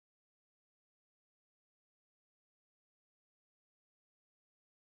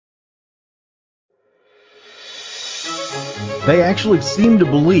They actually seem to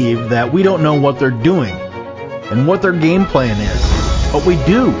believe that we don't know what they're doing and what their game plan is, but we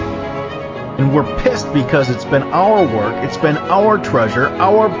do. And we're pissed because it's been our work, it's been our treasure,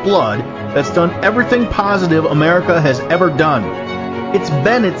 our blood that's done everything positive America has ever done. It's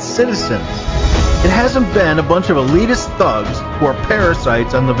been its citizens. It hasn't been a bunch of elitist thugs who are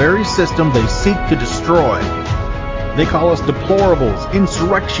parasites on the very system they seek to destroy. They call us deplorables,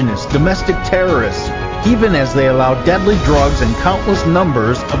 insurrectionists, domestic terrorists, even as they allow deadly drugs and countless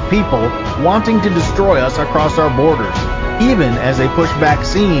numbers of people wanting to destroy us across our borders, even as they push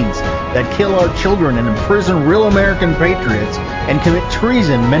vaccines that kill our children and imprison real American patriots and commit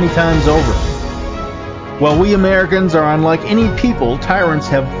treason many times over. While we Americans are unlike any people tyrants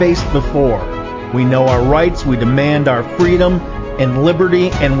have faced before. We know our rights, we demand our freedom and liberty,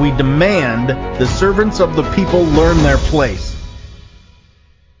 and we demand the servants of the people learn their place.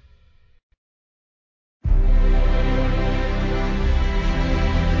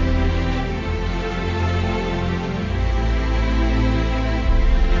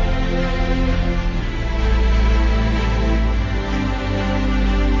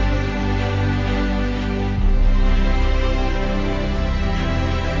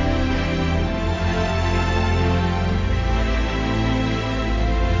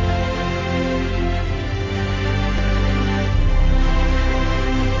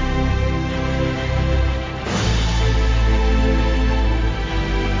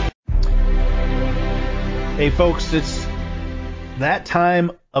 Hey folks, it's that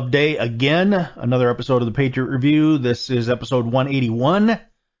time of day again. Another episode of the Patriot Review. This is episode 181.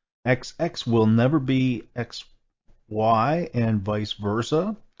 XX will never be XY and vice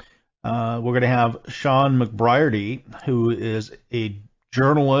versa. We're going to have Sean McBriarty, who is a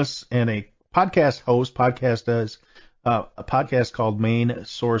journalist and a podcast host. A podcast called Main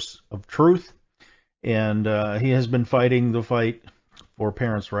Source of Truth. And he has been fighting the fight for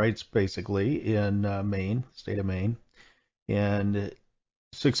parents' rights, basically, in Maine, state of Maine, and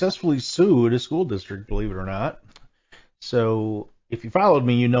successfully sued a school district, believe it or not. So if you followed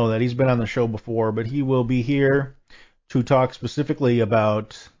me, you know that he's been on the show before, but he will be here to talk specifically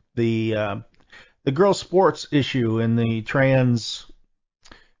about the girls' sports issue and the trans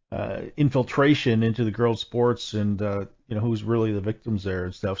infiltration into the girls' sports and who's really the victims there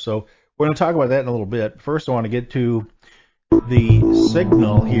and stuff. So we're going to talk about that in a little bit. First, I want to get to the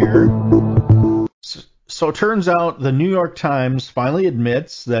signal here. So it turns out the New York Times finally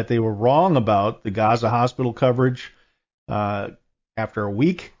admits that they were wrong about the Gaza hospital coverage after a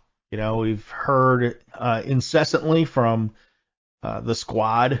week. We've heard incessantly from the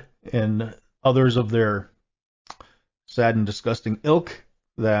Squad and others of their sad and disgusting ilk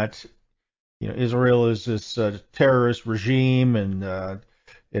that Israel is this terrorist regime and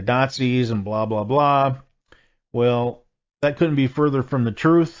Nazis and blah, blah, blah. Well, that couldn't be further from the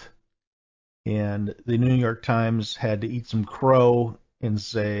truth, and the New York Times had to eat some crow and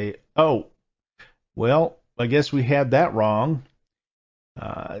say, oh, well, I guess we had that wrong.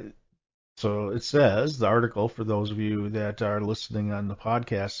 So it says, the article, for those of you that are listening on the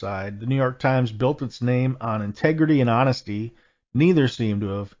podcast side, the New York Times built its name on integrity and honesty. Neither seem to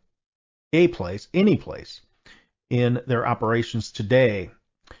have any place in their operations today.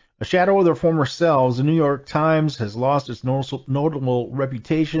 A shadow of their former selves, the New York Times has lost its notable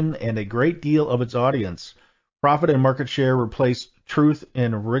reputation and a great deal of its audience. Profit and market share replace truth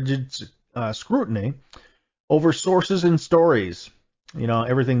and rigid scrutiny over sources and stories.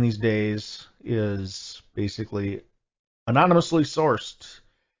 Everything these days is basically anonymously sourced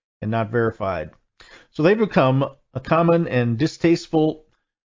and not verified. So they've become a common and distasteful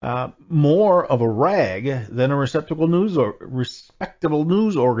more of a rag than a respectable news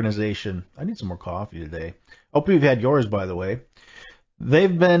organization. I need some more coffee today. Hope you've had yours, by the way.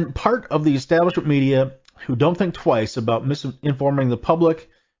 They've been part of the establishment media who don't think twice about misinforming the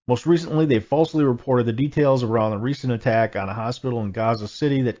public. Most recently, they falsely reported the details around the recent attack on a hospital in Gaza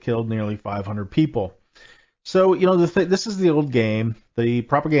City that killed nearly 500 people. So, this is the old game. The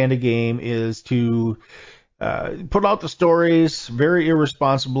propaganda game is to put out the stories very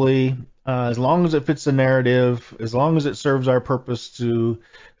irresponsibly, as long as it fits the narrative, as long as it serves our purpose to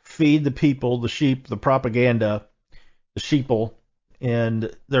feed the people, the sheep, the propaganda, the sheeple.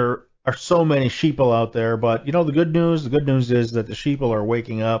 And there are so many sheeple out there, but the good news is that the sheeple are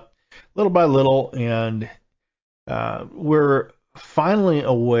waking up little by little, and we're finally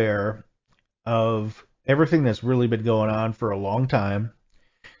aware of everything that's really been going on for a long time.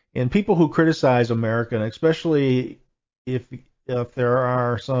 And people who criticize America, and especially if there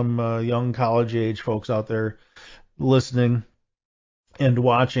are some young college-age folks out there listening and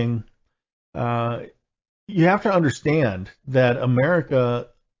watching, You have to understand that America,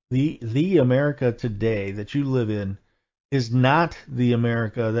 the America today that you live in, is not the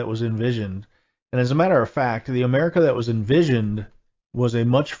America that was envisioned. And as a matter of fact, the America that was envisioned was a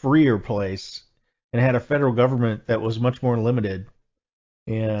much freer place and had a federal government that was much more limited.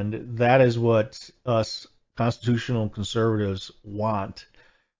 And that is what us constitutional conservatives want.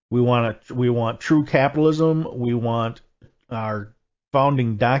 We want true capitalism. We want our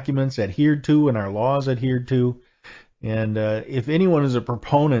founding documents adhered to and our laws adhered to. And if anyone is a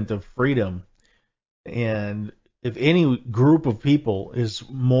proponent of freedom, and if any group of people is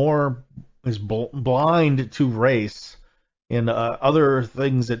blind to race and other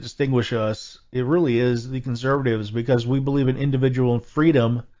things that distinguish us, it really is the conservatives, because we believe in individual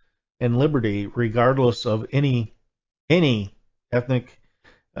freedom and liberty, regardless of any ethnic,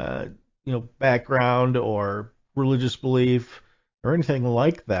 uh, background or religious belief or anything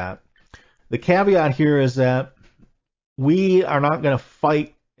like that. The caveat here is that we are not going to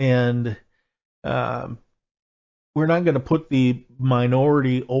fight, and um, we're not going to put the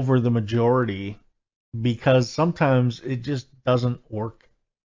minority over the majority, because sometimes it just doesn't work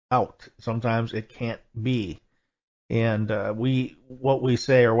out. Sometimes it can't be. And what we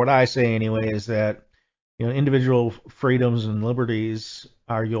say, or what I say anyway, is that individual freedoms and liberties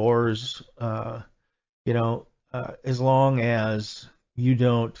are yours. As long as you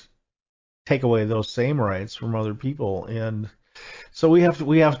don't take away those same rights from other people. And so we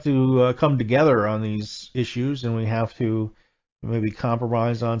have to come together on these issues, and we have to maybe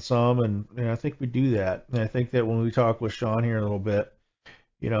compromise on some, and I think we do that. And I think that when we talk with Sean here in a little bit,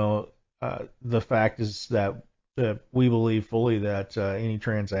 the fact is that we believe fully that any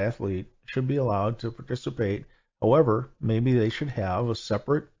trans athlete should be allowed to participate. However, maybe they should have a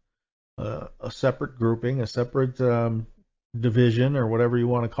separate grouping, a separate division, or whatever you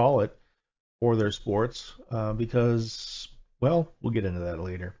want to call it, for their sports, because, well, we'll get into that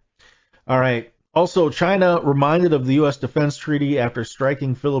later. All right. Also, China reminded of the U.S. defense treaty after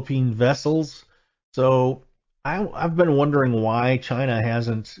striking Philippine vessels. So I've been wondering why China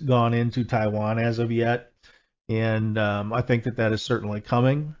hasn't gone into Taiwan as of yet, and I think that is certainly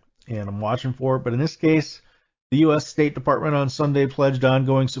coming, and I'm watching for it. But in this case, the U.S. State Department on Sunday pledged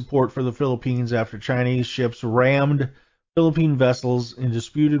ongoing support for the Philippines after Chinese ships rammed Philippine vessels in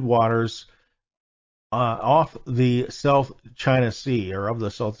disputed waters off the South China Sea, or of the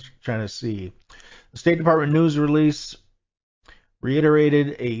South China Sea. The State Department news release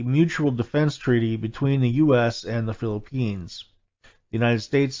reiterated a mutual defense treaty between the U.S. and the Philippines. The United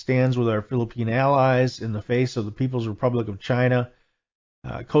States stands with our Philippine allies in the face of the People's Republic of China,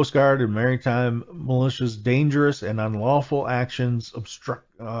 Coast Guard and maritime militias' dangerous and unlawful actions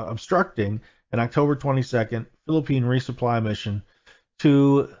obstructing an October 22nd Philippine resupply mission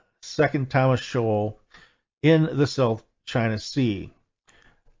to Second Thomas Shoal in the South China Sea.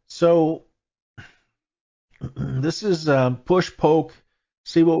 So this is push poke,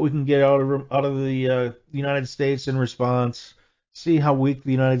 see what we can get out of the United States in response, see how weak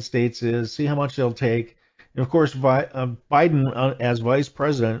the United States is, see how much they'll take. And of course, Biden, as vice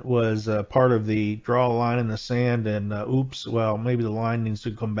president, was part of the draw a line in the sand and oops, well, maybe the line needs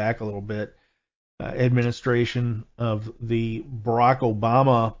to come back a little bit. Administration of the Barack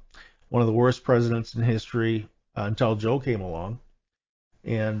Obama, one of the worst presidents in history, until Joe came along,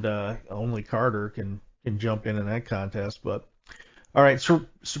 and only Carter can jump in that contest. But all right, so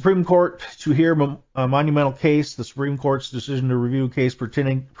Supreme Court to hear a monumental case. The Supreme Court's decision to review a case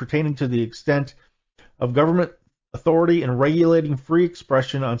pertaining to the extent of government authority in regulating free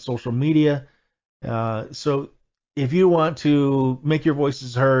expression on social media. So if you want to make your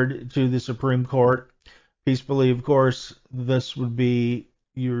voices heard to the Supreme Court peacefully, of course, this would be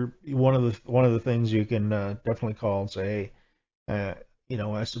one of the things you can definitely call and say, hey,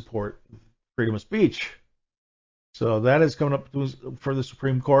 I support freedom of speech. So that is coming up for the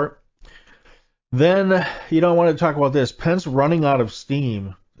Supreme Court. Then I want to talk about this. Pence running out of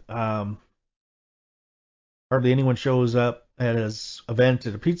steam. Hardly anyone shows up at his event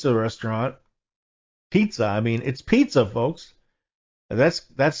at a pizza restaurant. Pizza, I mean, it's pizza, folks. I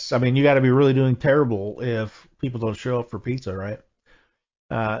mean, you got to be really doing terrible if people don't show up for pizza, right?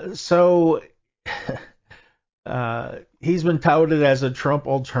 So he's been touted as a Trump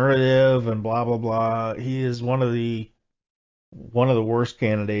alternative and blah blah blah. He is one of the worst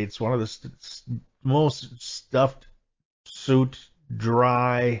candidates, one of the most stuffed suit,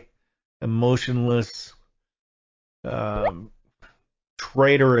 dry, emotionless, um,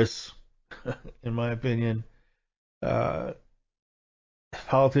 traitorous, in my opinion, uh,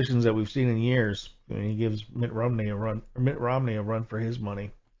 politicians that we've seen in years. I mean, he gives Mitt Romney a run for his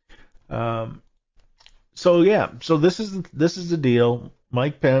money. Um, So this is the deal.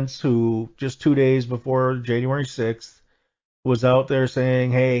 Mike Pence, who just 2 days before January 6th was out there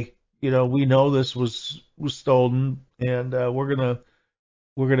saying, "Hey, we know this was stolen, and we're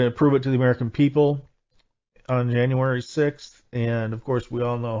gonna prove it to the American people on January 6th." And of course, we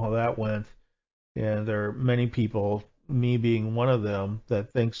all know how that went. And there are many people, me being one of them,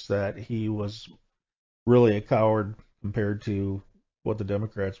 that thinks that he was really a coward compared to what the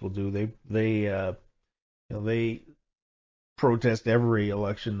Democrats will do. They protest every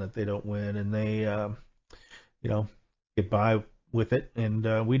election that they don't win, and they get by with it,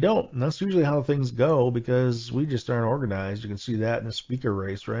 and we don't. And that's usually how things go because we just aren't organized. You can see that in the speaker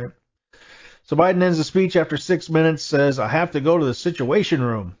race, right? So Biden ends the speech after 6 minutes, says, "I have to go to the Situation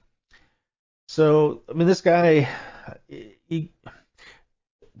Room." So, I mean, this guy,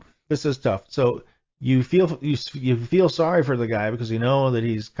 this is tough. So you feel sorry for the guy because you know that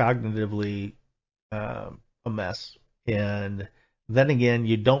he's cognitively a mess, and then again,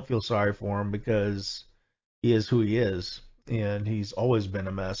 you don't feel sorry for him because he is who he is, and he's always been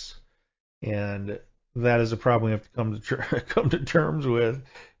a mess, and that is a problem we have to come to terms with.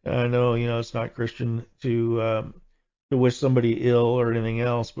 I know, it's not Christian to wish somebody ill or anything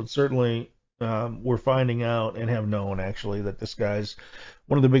else, but certainly we're finding out and have known actually that this guy's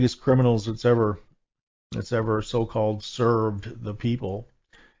one of the biggest criminals that's ever so-called served the people,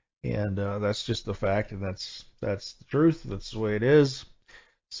 and that's just the fact, and that's the truth. That's the way it is.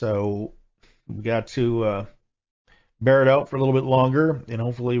 So we got to bear it out for a little bit longer, and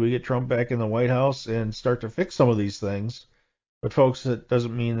hopefully we get Trump back in the White House and start to fix some of these things. But folks, that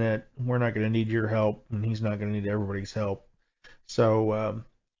doesn't mean that we're not going to need your help, and he's not going to need everybody's help. So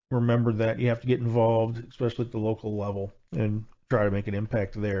remember that you have to get involved, especially at the local level, and try to make an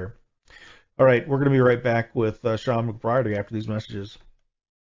impact there. All right, we're going to be right back with Sean McBride after these messages.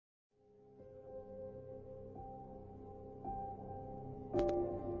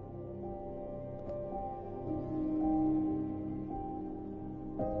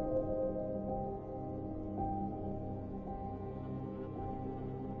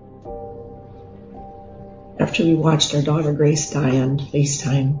 After we watched our daughter Grace die on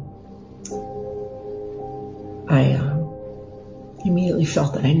FaceTime, I immediately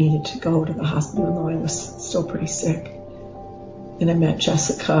felt that I needed to go to the hospital, even though I was still pretty sick. And I met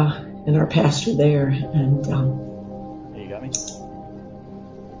Jessica and our pastor there, and you got me?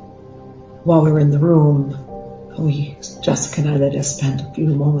 While we were in the room, Jessica and I let us spend a few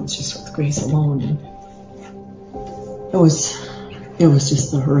moments just with Grace alone, and it was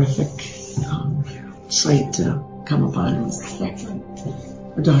just a horrific sight to come upon was the fact that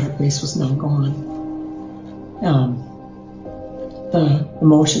our daughter Grace was now gone. The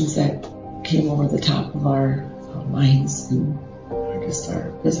emotions that came over the top of our minds and just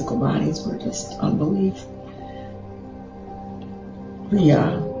our physical bodies were just unbelief.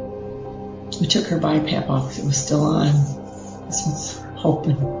 We took her BiPAP off because it was still on. This was hope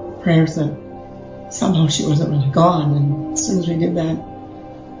and prayers that somehow she wasn't really gone. And as soon as we did that,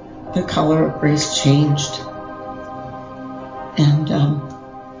 the color of Grace changed. And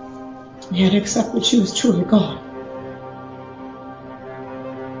we had to accept that she was truly gone.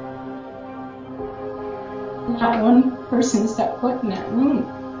 Not one person stepped foot in that room.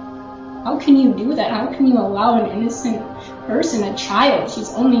 How can you do that? How can you allow an innocent person, a child,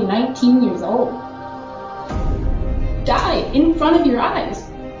 she's only 19 years old, die in front of your eyes?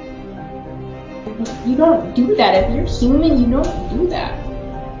 You don't do that. If you're human, you don't do that.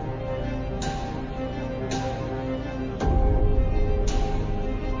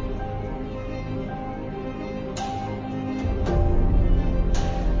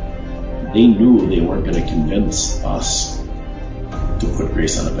 They knew they weren't going to convince us to put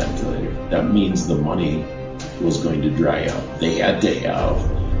Grace on a ventilator. That means the money was going to dry up. They had to have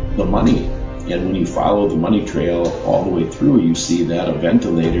the money. And when you follow the money trail all the way through, you see that a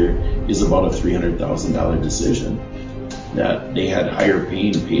ventilator is about a $300,000 decision, that they had higher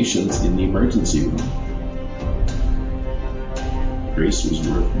paying patients in the emergency room. Grace was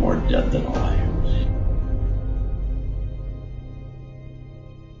worth more dead than alive.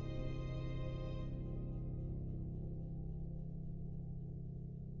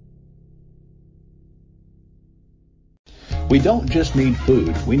 We don't just need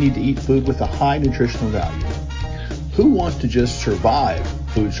food. We need to eat food with a high nutritional value. Who wants to just survive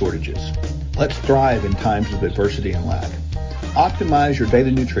food shortages? Let's thrive in times of adversity and lack. Optimize your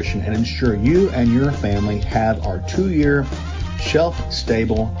daily nutrition and ensure you and your family have our 2-year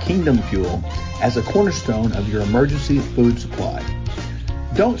shelf-stable Kingdom Fuel as a cornerstone of your emergency food supply.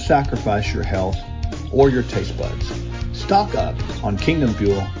 Don't sacrifice your health or your taste buds. Stock up on Kingdom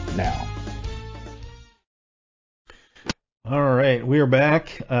Fuel now. All right, we are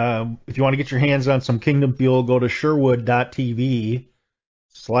back. If you want to get your hands on some Kingdom Fuel, go to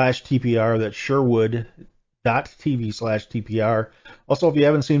sherwood.tv/TPR. That's sherwood.tv/TPR. Also, if you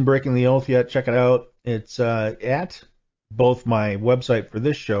haven't seen Breaking the Oath yet, check it out. It's at both my website for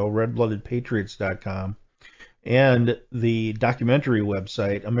this show, redbloodedpatriots.com, and the documentary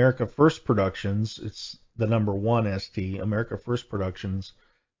website, America First Productions. It's the number one ST,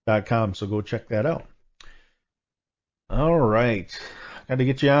 AmericaFirstProductions.com. So go check that out. All right. Got to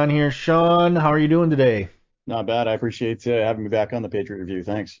get you on here. Sean, how are you doing today? Not bad. I appreciate having me back on the Patriot Review.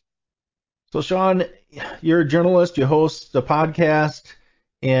 Thanks. So, Sean, you're a journalist, you host a podcast,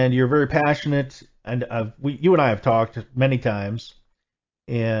 and you're very passionate. And you and I have talked many times,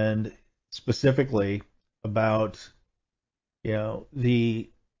 and specifically about the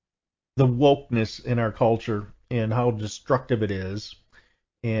wokeness in our culture and how destructive it is.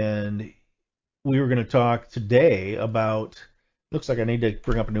 And we were going to talk today about. Looks like I need to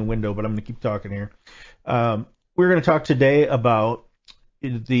bring up a new window, but I'm going to keep talking here. We're going to talk today about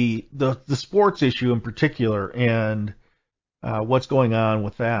the sports issue in particular and what's going on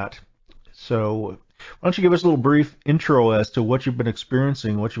with that. So why don't you give us a little brief intro as to what you've been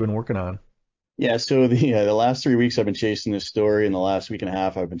experiencing, what you've been working on? Yeah, so the last 3 weeks I've been chasing this story, and the last week and a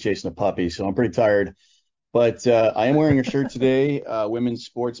half I've been chasing a puppy, so I'm pretty tired. But I am wearing a shirt today. Women's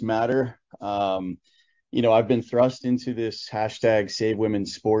sports matter. I've been thrust into this hashtag Save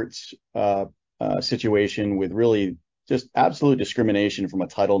Women's Sports situation with really just absolute discrimination from a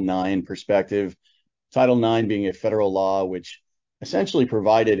Title IX perspective. Title IX being a federal law which essentially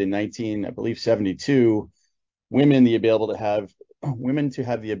provided in 1972 women to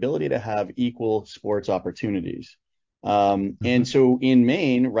have the ability to have equal sports opportunities. And so in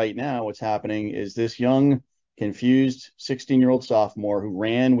Maine right now, what's happening is this young, confused 16-year-old sophomore who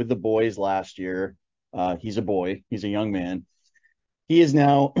ran with the boys last year. He's a boy. He's a young man. He has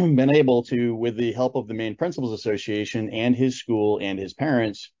now been able to, with the help of the Maine Principals Association and his school and his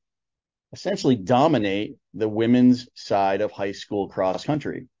parents, essentially dominate the women's side of high school cross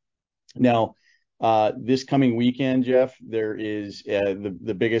country. Now, this coming weekend, Jeff, there is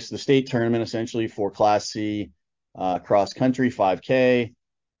the state tournament essentially for Class C cross country 5K.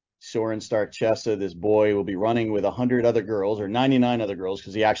 Soren Stark Chessa, this boy, will be running with 100 other girls, or 99 other girls,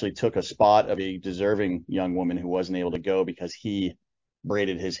 because he actually took a spot of a deserving young woman who wasn't able to go because he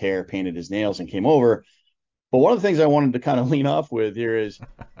braided his hair, painted his nails, and came over. But one of the things I wanted to kind of lean off with here is,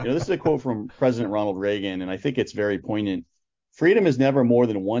 this is a quote from President Ronald Reagan, and I think it's very poignant. Freedom is never more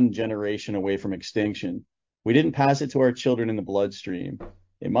than one generation away from extinction. We didn't pass it to our children in the bloodstream.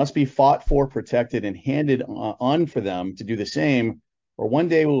 It must be fought for, protected, and handed on for them to do the same, or one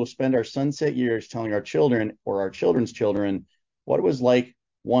day we will spend our sunset years telling our children or our children's children what it was like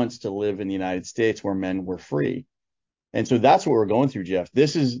once to live in the United States where men were free. And so that's what we're going through, Jeff.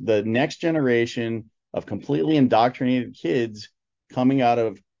 This is the next generation of completely indoctrinated kids coming out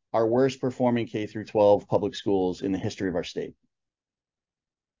of our worst performing K through 12 public schools in the history of our state.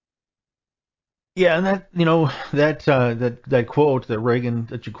 Yeah, and that quote that Reagan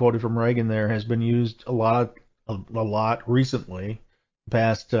that you quoted from Reagan there has been used a lot recently,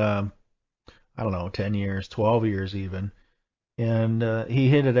 past I don't know, 10 years, 12 years even, and he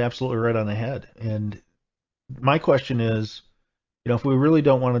hit it absolutely right on the head. And my question is, if we really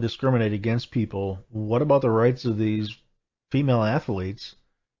don't want to discriminate against people, what about the rights of these female athletes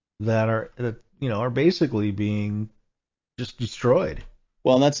that are basically being just destroyed?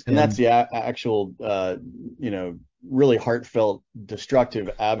 Well, and that's the actual really heartfelt destructive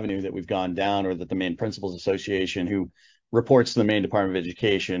avenue that we've gone down, or that the Maine Principals Association, who reports to the Maine Department of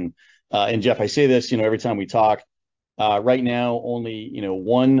Education, and Jeff, I say this every time we talk. Right now, only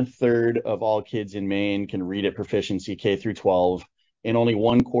 1/3 of all kids in Maine can read at proficiency K through 12, and only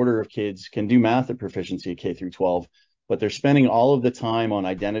 1/4 of kids can do math at proficiency K through 12. But they're spending all of the time on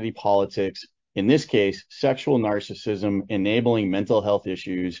identity politics. In this case, sexual narcissism, enabling mental health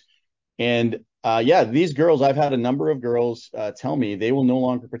issues. And these girls, I've had a number of girls tell me they will no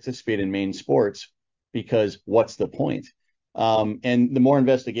longer participate in Maine sports because what's the point? And the more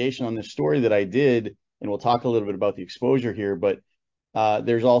investigation on this story that I did, and we'll talk a little bit about the exposure here, but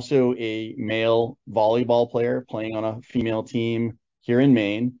there's also a male volleyball player playing on a female team here in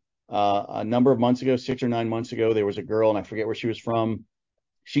Maine. A number of months ago, 6 or 9 months ago, there was a girl, and I forget where she was from.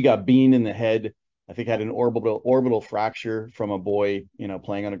 She got beamed in the head. I think had an orbital fracture from a boy,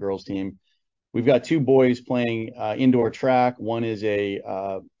 playing on a girls' team. We've got 2 boys playing indoor track. One is a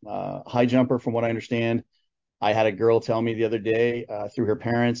high jumper, from what I understand. I had a girl tell me the other day through her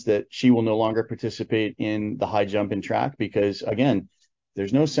parents that she will no longer participate in the high jump in track because, again,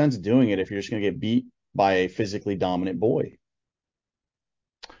 there's no sense doing it if you're just going to get beat by a physically dominant boy.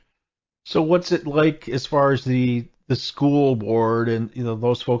 So what's it like as far as the school board and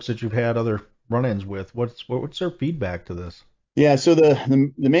those folks that you've had other run-ins with? What's their feedback to this? Yeah, so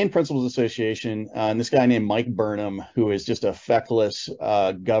the Maine Principals Association, and this guy named Mike Burnham, who is just a feckless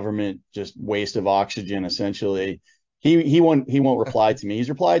government, just waste of oxygen, essentially. He won't reply to me. He's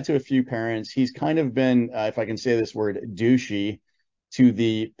replied to a few parents. He's kind of been, if I can say this word, douchey to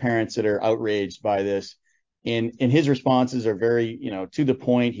the parents that are outraged by this. And his responses are very, to the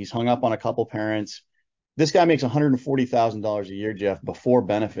point. He's hung up on a couple parents. This guy makes $140,000 a year, Jeff, before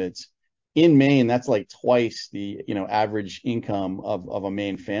benefits. In Maine, that's like twice the average income of a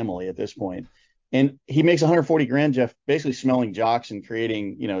Maine family at this point. And he makes 140 grand, Jeff, basically smelling jocks and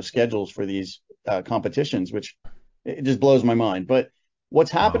creating schedules for these competitions, which it just blows my mind. But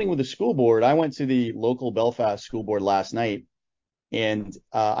what's Wow. happening with the school board? I went to the local Belfast school board last night, and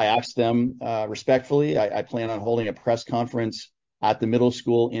I asked them respectfully. I plan on holding a press conference at the middle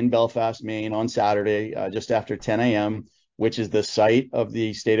school in Belfast, Maine on Saturday, just after 10 a.m., which is the site of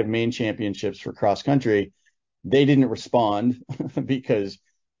the state of Maine championships for cross country. They didn't respond because,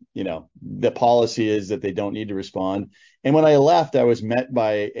 the policy is that they don't need to respond. And when I left, I was met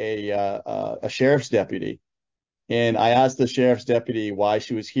by a sheriff's deputy. And I asked the sheriff's deputy why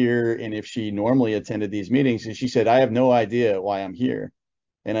she was here and if she normally attended these meetings. And she said, I have no idea why I'm here.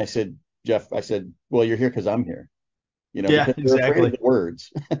 And I said, Jeff, I said, well, you're here because I'm here, Yeah, because they're afraid of exactly. the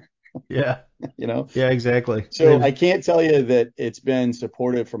words, Yeah, you know. yeah, exactly. So I can't tell you that it's been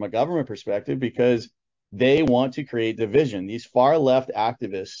supportive from a government perspective because they want to create division. These far left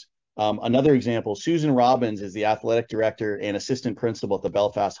activists. Another example, Susan Robbins is the athletic director and assistant principal at the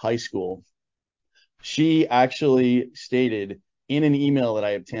Belfast High School. She actually stated in an email that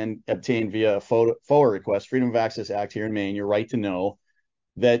I obtained via a FOA request, Freedom of Access Act here in Maine, your right to know,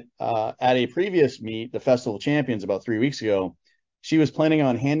 that at a previous meet, the Festival of Champions, about 3 weeks ago, she was planning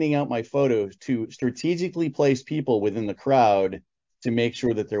on handing out my photos to strategically placed people within the crowd to make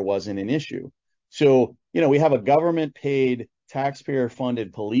sure that there wasn't an issue. So, we have a government paid, taxpayer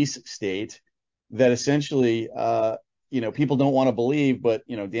funded police state that essentially, people don't want to believe, but,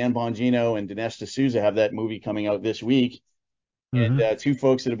 Dan Bongino and Dinesh D'Souza have that movie coming out this week. And Hmm. two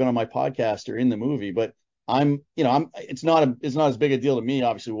folks that have been on my podcast are in the movie, but it's not as big a deal to me,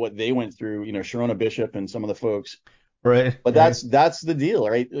 obviously, what they went through, Sharona Bishop and some of the folks. Right, But right, that's the deal,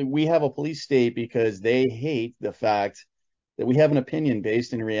 right? We have a police state because they hate the fact that we have an opinion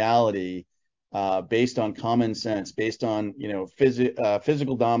based in reality, based on common sense, based on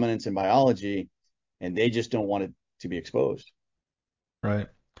physical dominance in biology, and they just don't want it to be exposed. right.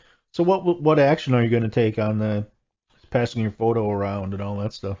 So what action are you going to take on the passing your photo around and all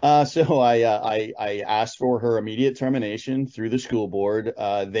that stuff? So I asked for her immediate termination through the school board.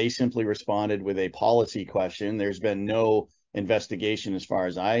 They simply responded with a policy question. There's been no investigation as far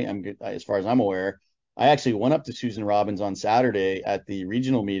as I'm aware. I actually went up to Susan Robbins on Saturday at the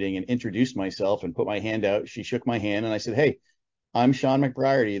regional meeting and introduced myself and put my hand out. She shook my hand and I said, "Hey, I'm Sean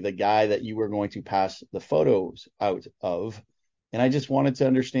McBriarty, the guy that you were going to pass the photos out of, and I just wanted to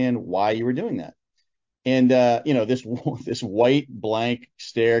understand why you were doing that." And this white blank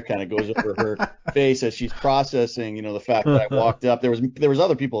stare kind of goes over her face as she's processing, the fact that I walked up. There was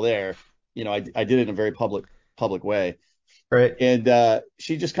other people there. I did it in a very public way. Right. And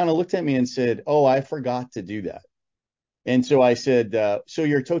she just kind of looked at me and said, "Oh, I forgot to do that." And so I said, "So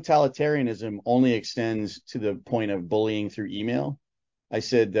your totalitarianism only extends to the point of bullying through email?" I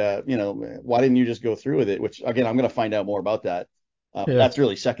said, "Why didn't you just go through with it?" Which, again, I'm going to find out more about that. Yeah. That's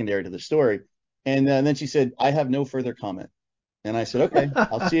really secondary to the story. And then she said, "I have no further comment." And I said, "Okay,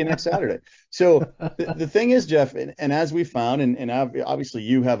 I'll see you next Saturday." So the thing is, Jeff, and as we found, and obviously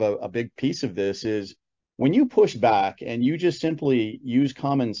you have a big piece of this, is when you push back and you just simply use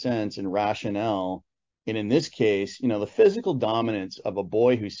common sense and rationale, and in this case, the physical dominance of a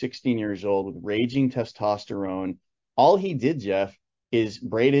boy who's 16 years old with raging testosterone, all he did, Jeff, is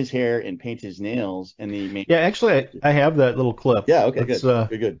braid his hair and paint his nails, and the main. Yeah, actually, I have that little clip. Yeah, okay, Let's good,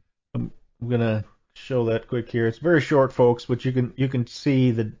 good, good. I'm gonna show that quick here. It's very short, folks, but you can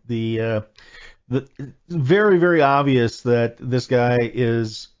see the very very obvious that this guy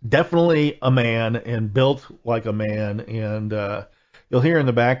is definitely a man and built like a man, and you'll hear in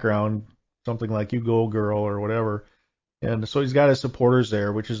the background something like "You go, girl" or whatever. And so he's got his supporters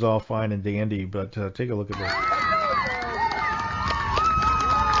there, which is all fine and dandy. But take a look at this.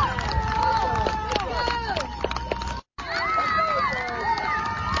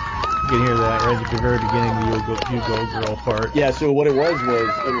 You can hear that right at the very beginning, the "You go, girl" part. Yeah, so what it was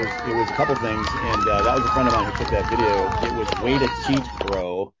a couple things, and that was a friend of mine who took that video. It was way to cheat,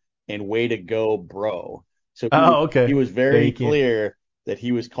 bro, and way to go, bro. So he was Oh, he okay. was Yeah, very you can't. clear. that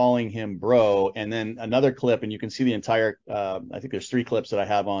he was calling him bro. And then another clip, and you can see the entire, I think there's 3 clips that I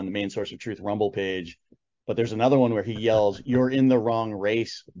have on the Main Source of Truth Rumble page, but there's another one where he yells, "You're in the wrong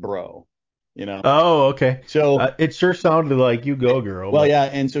race, bro." You know? Oh, okay. So it sure sounded like you go, girl. well, yeah.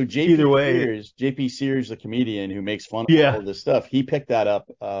 And so either way, JP Sears, the comedian who makes fun of yeah, all of this stuff, he picked that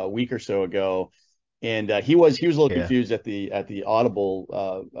up a week or so ago. And he was a little Yeah. confused at the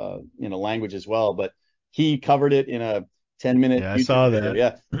audible language as well, but he covered it in a 10-minute yeah, I YouTube saw video.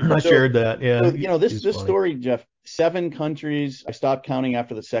 that. Yeah. I So- shared that. Yeah, So, this he's funny. story, Jeff, 7 countries. I stopped counting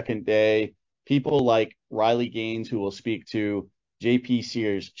after the second day. People like Riley Gaines, who we'll speak to, JP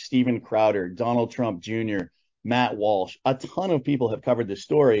Sears, Steven Crowder, Donald Trump Jr., Matt Walsh. A ton of people have covered this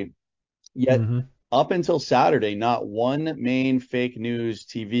story. Yet Mhm. up until Saturday, not one main fake news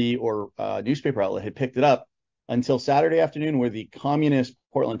TV or newspaper outlet had picked it up until Saturday afternoon, where the communist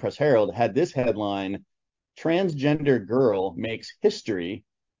Portland Press Herald had this headline: "Transgender girl makes history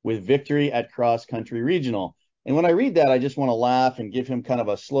with victory at cross country regional." And when I read that, I just want to laugh and give him kind of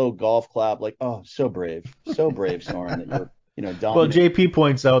a slow golf clap, like, "Oh, so brave, Soren, that you're, Well, dominating." JP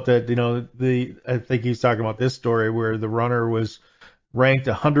points out that I think he's talking about this story where the runner was ranked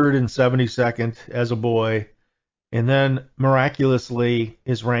 172nd as a boy, and then miraculously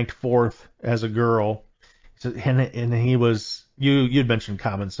is ranked 4th as a girl. And he was you'd mentioned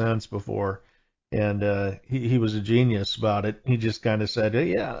common sense before, and he was a genius about it. He just kind of said,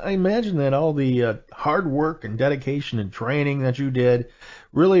 "Hey, yeah, I imagine that all the hard work and dedication and training that you did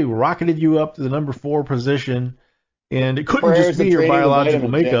really rocketed you up to the number 4 position, and it couldn't Prayers, just the be your training, the biological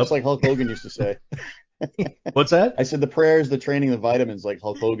vitamins, makeup." just like Hulk Hogan used to say. What's that? I said the prayers, the training, the vitamins, like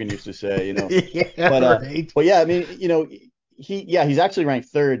Hulk Hogan used to say, Yeah, right. But yeah, I mean, he's actually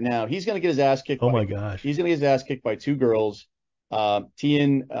ranked 3rd now. He's going to get his ass kicked. Oh my gosh. He's going to get his ass kicked by 2 girls.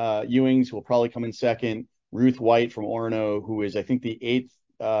 Tian Ewings will probably come in 2nd. Ruth White from Orono, who is, I think, the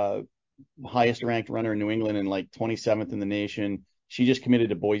 8th highest ranked runner in New England and like 27th in the nation. She just committed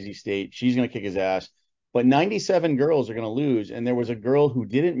to Boise State. She's going to kick his ass. But 97 girls are going to lose. And there was a girl who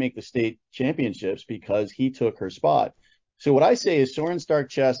didn't make the state championships because he took her spot. So what I say is Soren Stark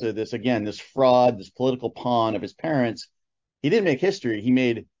Chessa, this fraud, this political pawn of his parents, he didn't make history. He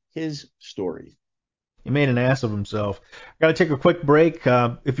made his story. He made an ass of himself. Got to take a quick break.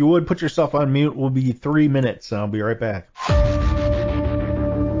 If you would, put yourself on mute. We'll be 3 minutes. I'll be right back.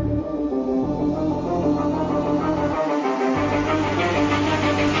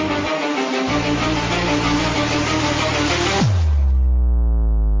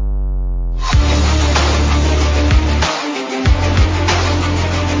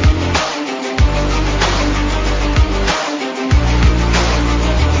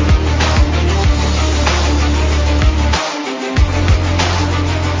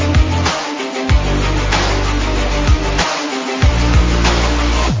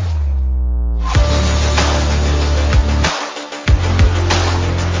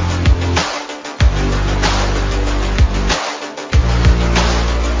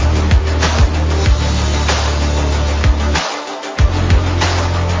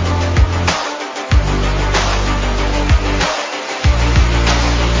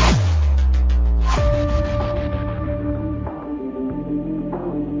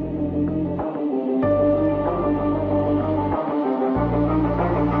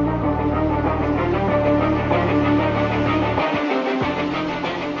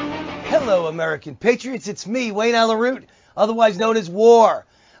 Hello, American Patriots. It's me, Wayne Allyn Root, otherwise known as War.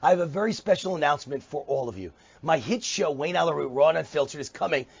 I have a very special announcement for all of you. My hit show, Wayne Allyn Root, Raw and Unfiltered, is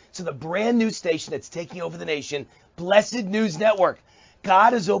coming to the brand new station that's taking over the nation, Blessed News Network.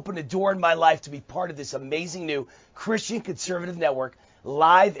 God has opened a door in my life to be part of this amazing new Christian conservative network,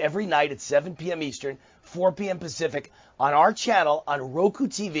 live every night at 7 p.m. Eastern, 4 p.m. Pacific, on our channel on Roku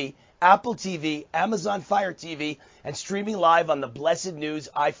TV, Apple TV, Amazon Fire TV, and streaming live on the Blessed News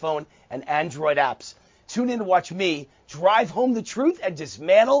iPhone and Android apps. Tune in to watch me drive home the truth and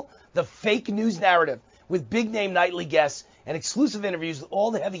dismantle the fake news narrative with big-name nightly guests and exclusive interviews with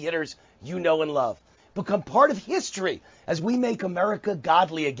all the heavy hitters you know and love. Become part of history as we make America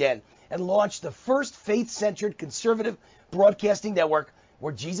godly again and launch the first faith-centered conservative broadcasting network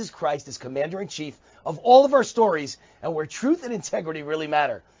where Jesus Christ is commander-in-chief of all of our stories and where truth and integrity really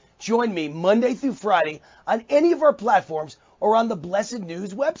matter. Join me Monday through Friday on any of our platforms or on the Blessed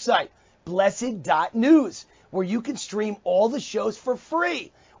News website, blessed.news, where you can stream all the shows for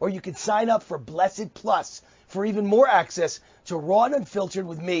free, or you can sign up for Blessed Plus for even more access to Raw and Unfiltered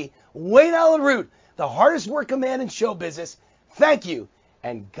with me, Wayne Allyn Root, the hardest working man in show business. Thank you,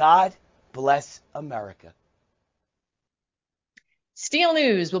 and God bless America. Steel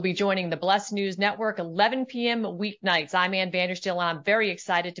News will be joining the Blessed News Network 11 p.m. weeknights. I'm Ann Vandersteel, and I'm very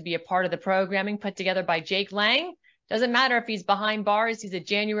excited to be a part of the programming put together by Jake Lang. Doesn't matter if he's behind bars, he's a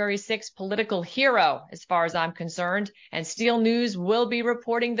January 6th political hero, as far as I'm concerned. And Steel News will be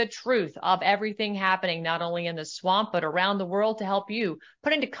reporting the truth of everything happening, not only in the swamp, but around the world, to help you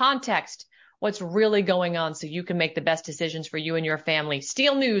put into context what's really going on so you can make the best decisions for you and your family.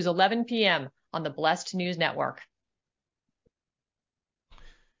 Steel News, 11 p.m. on the Blessed News Network.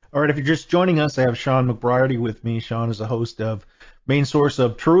 All right, if you're just joining us, I have Sean McBriarty with me. Sean is a host of Main Source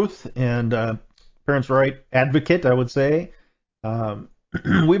of Truth and parents' right advocate, I would say.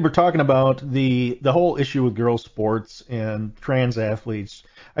 We were talking about the whole issue with girls' sports and trans athletes.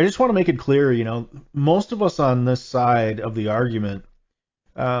 I just want to make it clear, most of us on this side of the argument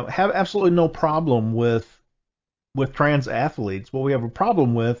have absolutely no problem with trans athletes. What we have a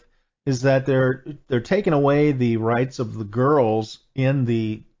problem with is that they're taking away the rights of the girls in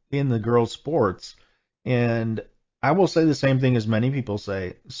the girls' sports. And I will say the same thing as many people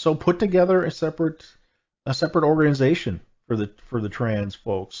say. So put together a separate organization for the trans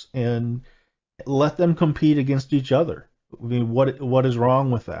folks and let them compete against each other. I mean, what is wrong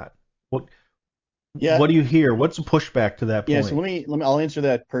with that? What do you hear? What's the pushback to that point? Yeah, so let me I'll answer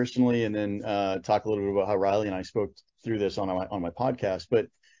that personally, and then talk a little bit about how Riley and I spoke through this on my podcast. But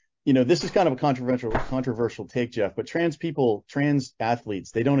this is kind of a controversial take, Jeff. But trans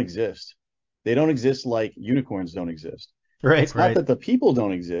athletes, they don't exist. They don't exist like unicorns don't exist. Right. It's not that the people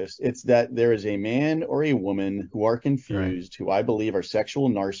don't exist. It's that there is a man or a woman who are confused, who I believe are sexual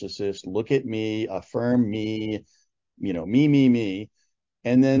narcissists. Look at me, affirm me, me.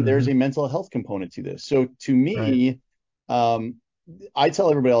 And then there's a mental health component to this. So to me, I tell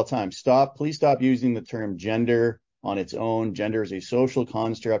everybody all the time, please stop using the term gender on its own. Gender is a social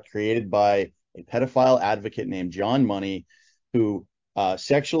construct created by a pedophile advocate named John Money, who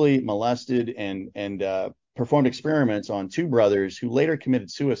sexually molested and performed experiments on two brothers who later committed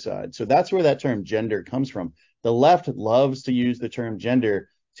suicide. So that's where that term gender comes from. The left loves to use the term gender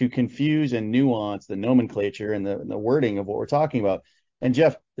to confuse and nuance the nomenclature and the wording of what we're talking about. And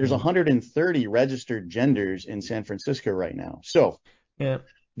Jeff, there's 130 registered genders in San Francisco right now. So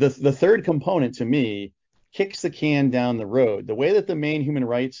the third component to me kicks the can down the road. The way that the Maine Human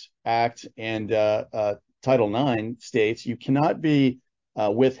Rights Act and Title IX states, you cannot be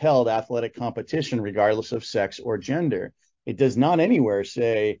withheld athletic competition regardless of sex or gender. It does not anywhere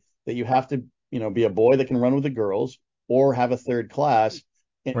say that you have to, be a boy that can run with the girls or have a third class.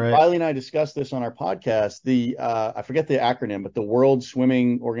 And Riley and I discussed this on our podcast. I forget the acronym, but the World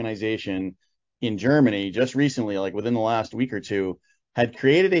Swimming Organization in Germany just recently, like within the last week or two, had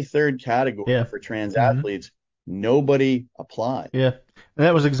created a third category for trans athletes. Nobody applied. Yeah, and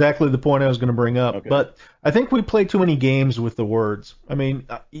that was exactly the point I was going to bring up. Okay. But I think we play too many games with the words. I mean,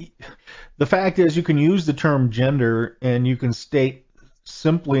 the fact is you can use the term gender and you can state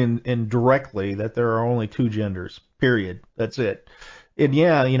simply and directly that there are only two genders, period. That's it. And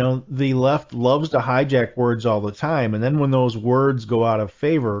the left loves to hijack words all the time. And then when those words go out of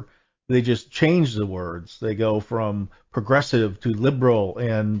favor, they just change the words. They go from progressive to liberal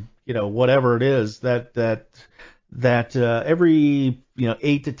and, whatever it is that every,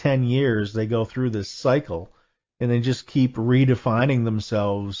 8 to 10 years they go through this cycle and they just keep redefining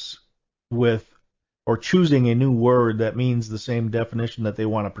themselves or choosing a new word that means the same definition that they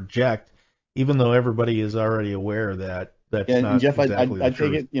want to project, even though everybody is already aware that that's not Jeff, exactly I the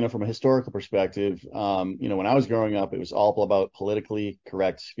truth. take it, from a historical perspective, when I was growing up, it was all about politically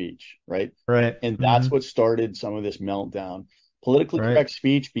correct speech, right? Right. And that's what started some of this meltdown. Politically correct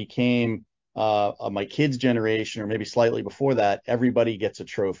speech became my kids' generation, or maybe slightly before that, everybody gets a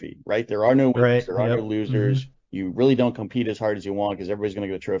trophy, right? There are no winners, there are no losers. You really don't compete as hard as you want because everybody's going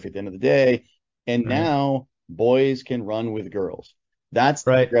to get a trophy at the end of the day. And now boys can run with girls. That's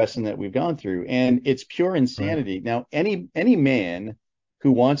the progression that we've gone through, and it's pure insanity. Now, any man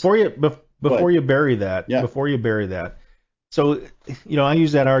who wants before you bury that. So, I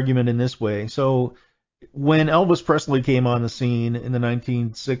use that argument in this way. So, when Elvis Presley came on the scene in the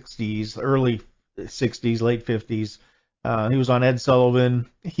 1960s, early 60s, late 50s, he was on Ed Sullivan.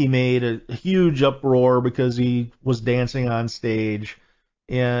 He made a huge uproar because he was dancing on stage,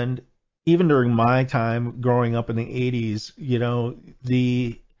 and even during my time growing up in the 80s,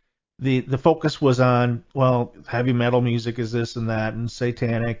 the focus was on, well, heavy metal music is this and that and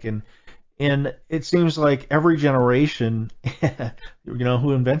satanic, and it seems like every generation,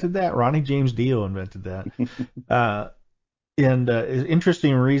 who invented that? Ronnie James Dio invented that. And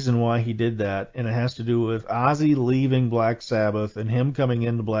interesting reason why he did that, and it has to do with Ozzy leaving Black Sabbath and him coming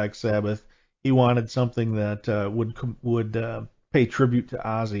into Black Sabbath. He wanted something that would pay tribute to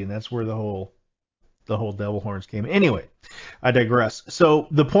Ozzy, and that's where the whole devil horns came. Anyway, I digress. So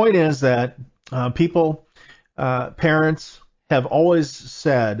the point is that parents have always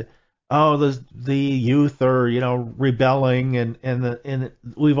said, "Oh, the youth are rebelling," and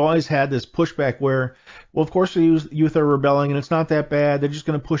we've always had this pushback where, well, of course the youth are rebelling, and it's not that bad. They're just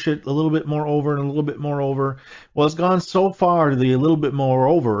going to push it a little bit more over and a little bit more over. Well, it's gone so far to the a little bit more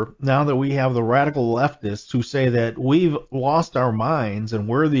over now that we have the radical leftists who say that we've lost our minds and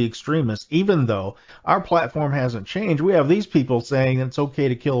we're the extremists, even though our platform hasn't changed. We have these people saying it's okay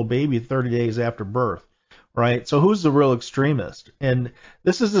to kill a baby 30 days after birth. Right? So who's the real extremist? And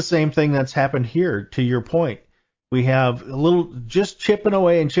this is the same thing that's happened here, to your point. We have a little just chipping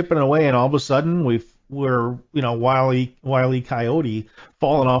away, and all of a sudden we're Wile E. Coyote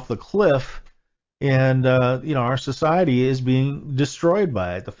falling off the cliff, and our society is being destroyed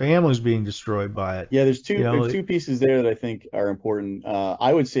by it. The family's being destroyed by it. Yeah, there's two pieces there that I think are important.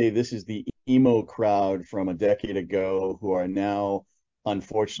 I would say this is the emo crowd from a decade ago who are now,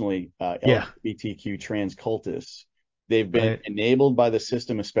 unfortunately, LGBTQ trans cultists. They've been enabled by the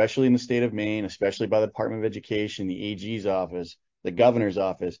system, especially in the state of Maine, especially by the Department of Education, the AG's office, the governor's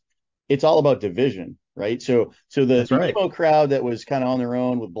office. It's all about division, right? So the emo crowd that was kind of on their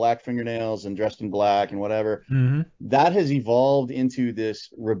own with black fingernails and dressed in black and whatever, that has evolved into this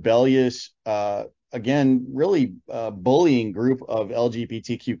rebellious, again, really bullying group of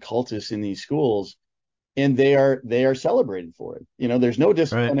LGBTQ cultists in these schools. And they are celebrated for it. There's no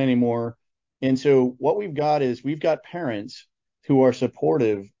discipline anymore. And so what we've got parents who are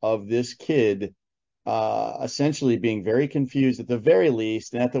supportive of this kid essentially being very confused at the very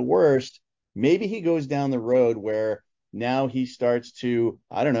least. And at the worst, maybe he goes down the road where now he starts to,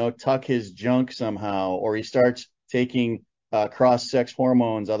 I don't know, tuck his junk somehow, or he starts taking cross-sex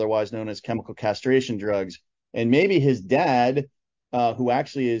hormones, otherwise known as chemical castration drugs. And maybe his dad, who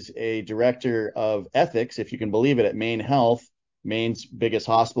actually is a director of ethics, if you can believe it, at Maine Health, Maine's biggest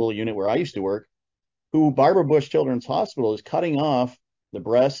hospital unit where I used to work, who Barbara Bush Children's Hospital is cutting off the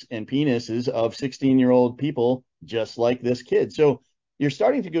breasts and penises of 16-year-old people just like this kid. So you're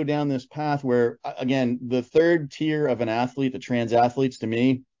starting to go down this path where, again, the third tier of an athlete, the trans athletes, to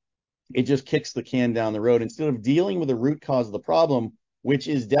me, it just kicks the can down the road instead of dealing with the root cause of the problem, which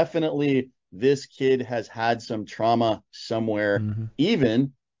is definitely this kid has had some trauma somewhere,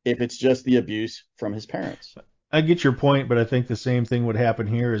 even if it's just the abuse from his parents. I get your point, but I think the same thing would happen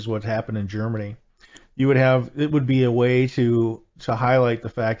here as what happened in Germany. It would be a way to highlight the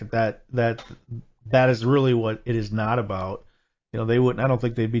fact that is really what it is not about. They wouldn't. I don't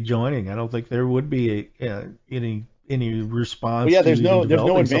think they'd be joining. I don't think there would be any response. Well, yeah, there's no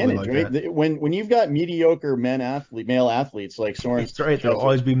advantage, like right? That. When you've got mediocre male athletes like Soren, that's right. They'll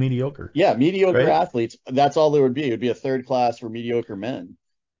always be mediocre. Yeah, mediocre athletes. That's all there would be. It would be a third class for mediocre men.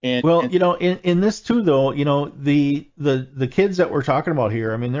 In this too, though, the kids that we're talking about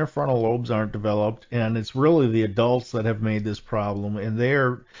here, I mean, their frontal lobes aren't developed, and it's really the adults that have made this problem, and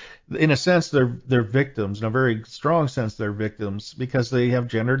they're, in a sense, they're victims, in a very strong sense, they're victims because they have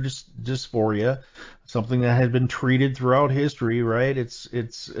gender dysphoria, something that has been treated throughout history, right? It's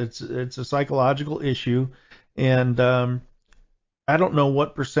a psychological issue, and I don't know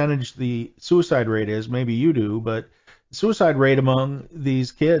what percentage the suicide rate is. Maybe you do, but suicide rate among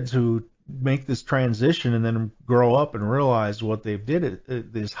these kids who make this transition and then grow up and realize what they've did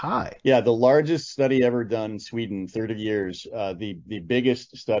is high. Yeah, the largest study ever done in Sweden, 30 years, the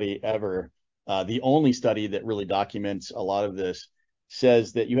biggest study ever, the only study that really documents a lot of this,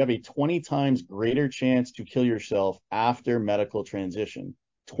 says that you have a 20 times greater chance to kill yourself after medical transition.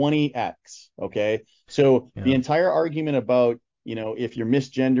 20x, okay? So the entire argument about, if you're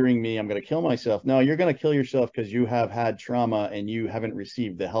misgendering me, I'm going to kill myself. No, you're going to kill yourself because you have had trauma and you haven't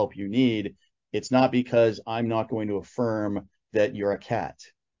received the help you need. It's not because I'm not going to affirm that you're a cat.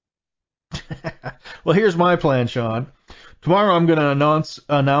 Well, here's my plan, Sean. Tomorrow I'm going to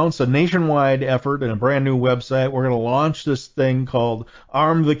announce a nationwide effort and a brand new website. We're going to launch this thing called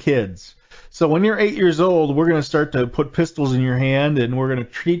Arm the Kids. So when you're 8 years old, we're going to start to put pistols in your hand, and we're going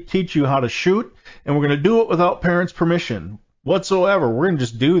to teach you how to shoot, and we're going to do it without parents' permission whatsoever. We're going to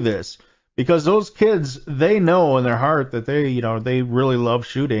just do this because those kids, they know in their heart that they really love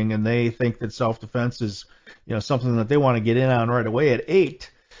shooting, and they think that self-defense is, something that they want to get in on right away at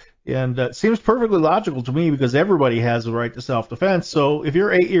 8. And it seems perfectly logical to me because everybody has the right to self-defense. So if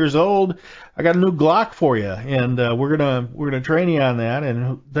you're 8 years old, I got a new Glock for you, and we're gonna train you on that.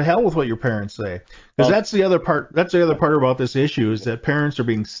 And the hell with what your parents say, because that's the other part. That's the other part about this issue is that parents are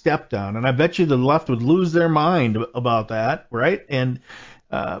being stepped on, and I bet you the left would lose their mind about that, right? And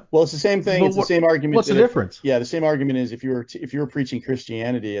Well, it's the same thing. Well, It's the same argument. What's the difference? Yeah, the same argument is if you were preaching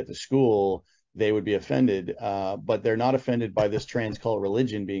Christianity at the school, they would be offended, but they're not offended by this trans cult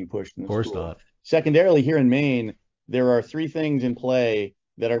religion being pushed in the Of course school. not. Secondarily, here in Maine, there are three things in play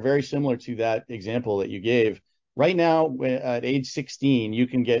that are very similar to that example that you gave. Right now, at age 16, you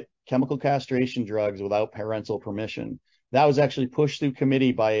can get chemical castration drugs without parental permission. That was actually pushed through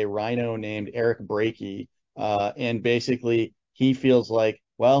committee by a rhino named Eric Brakey, and basically he feels like,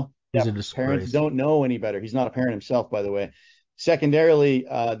 well, He's a parents disgrace. don't know any better. He's not a parent himself, by the way. Secondarily,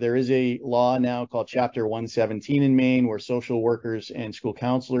 there is a law now called Chapter 117 in Maine where social workers and school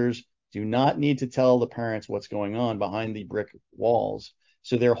counselors do not need to tell the parents what's going on behind the brick walls.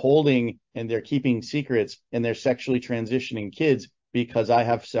 So they're holding and they're keeping secrets and they're sexually transitioning kids, because I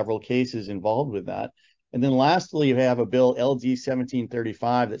have several cases involved with that. And then lastly, you have a bill, LD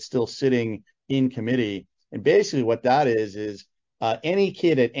 1735, that's still sitting in committee. And basically what that is any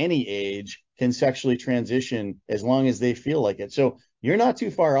kid at any age can sexually transition as long as they feel like it. So you're not too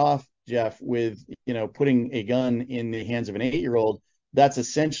far off, Jeff, with, putting a gun in the hands of an 8-year-old. That's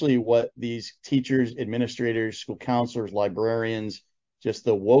essentially what these teachers, administrators, school counselors, librarians, just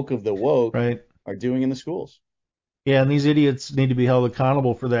the woke of the woke, right, are doing in the schools. Yeah, and these idiots need to be held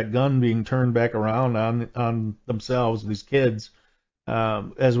accountable for that gun being turned back around on themselves, these kids,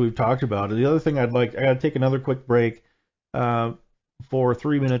 as we've talked about. The other thing I got to take another quick break for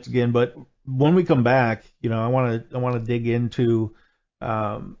 3 minutes again, but when we come back, I want to dig into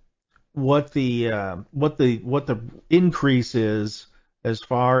what the increase is as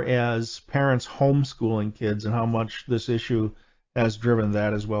far as parents homeschooling kids and how much this issue has driven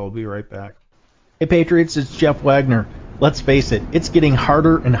that as well. We'll be right back. Hey Patriots, it's Jeff Wagner. Let's face it, it's getting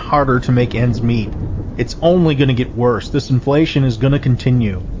harder and harder to make ends meet. It's only going to get worse. This inflation is going to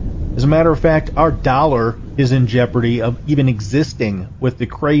continue. As a matter of fact, our dollar is in jeopardy of even existing with the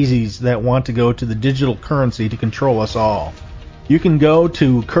crazies that want to go to the digital currency to control us all. You can go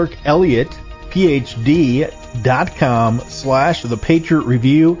to kirkelliottphd.com/The Patriot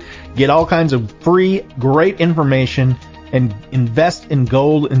Review, get all kinds of free, great information, and invest in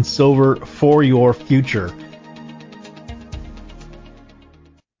gold and silver for your future.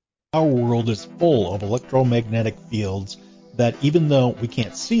 Our world is full of electromagnetic fields that, even though we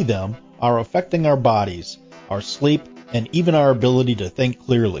can't see them, are affecting our bodies, our sleep, and even our ability to think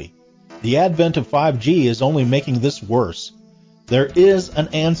clearly. The advent of 5G is only making this worse. There is an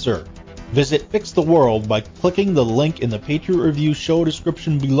answer. Visit Fix the World by clicking the link in the Patriot Review show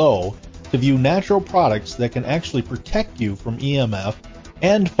description below to view natural products that can actually protect you from EMF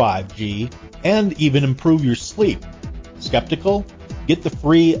and 5G and even improve your sleep. Skeptical? Get the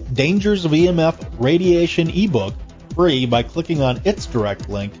free Dangers of EMF Radiation ebook free by clicking on its direct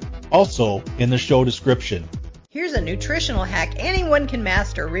link, also in the show description. Here's a nutritional hack anyone can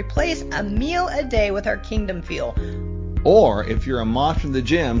master. Replace a meal a day with our Kingdom Fuel. Or if you're a monster in the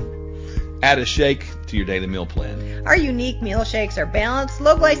gym, add a shake to your daily meal plan. Our unique meal shakes are balanced,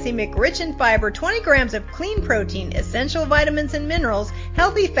 low glycemic, rich in fiber, 20 grams of clean protein, essential vitamins and minerals,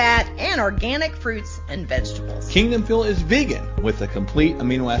 healthy fat, and organic fruits and vegetables. Kingdom Fuel is vegan with a complete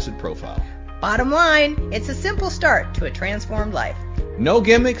amino acid profile. Bottom line, it's a simple start to a transformed life. No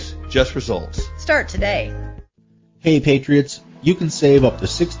gimmicks, just results. Start today. Hey Patriots, you can save up to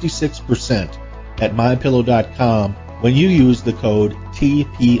 66% at MyPillow.com when you use the code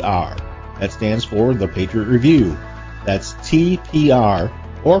TPR. That stands for The Patriot Review. That's TPR,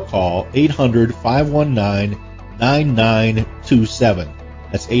 or call 800-519-9927.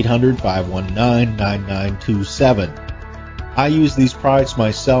 That's 800-519-9927. I use these products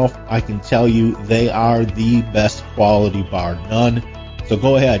myself. I can tell you they are the best quality bar none. So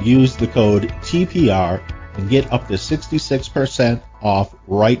go ahead, use the code TPR and get up to 66% off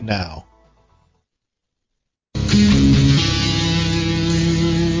right now.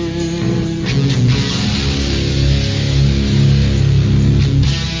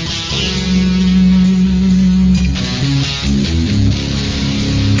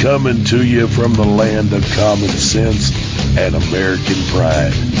 Coming to you from the land of common sense and American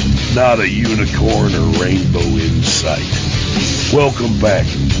pride. Not a unicorn or rainbow in sight. Welcome back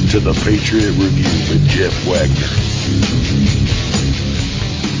to the Patriot Review with Jeff Wagner.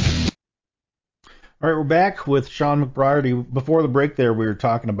 All right, we're back with Sean McBriarty. Before the break there, we were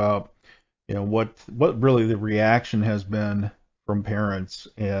talking about, what really the reaction has been from parents,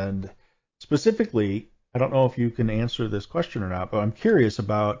 and specifically, I don't know if you can answer this question or not, but I'm curious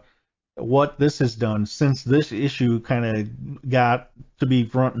about what this has done since this issue kind of got to be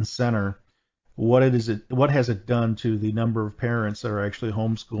front and center. What has it done to the number of parents that are actually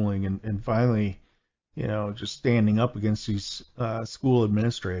homeschooling and finally just standing up against these school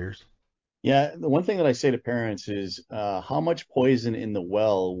administrators. Yeah, the one thing that I say to parents is, how much poison in the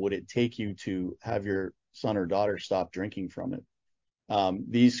well would it take you to have your son or daughter stop drinking from it?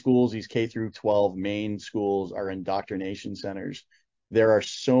 These schools, these K through 12 Maine schools, are indoctrination centers. There are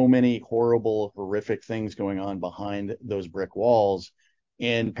so many horrible, horrific things going on behind those brick walls,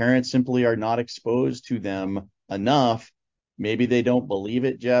 and parents simply are not exposed to them enough. Maybe they don't believe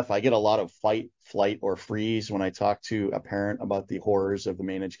it, Jeff. I get a lot of fight, flight, or freeze when I talk to a parent about the horrors of the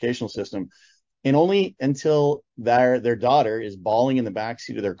Maine educational system. And only until their daughter is bawling in the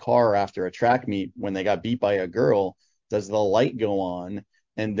backseat of their car after a track meet when they got beat by a girl does the light go on,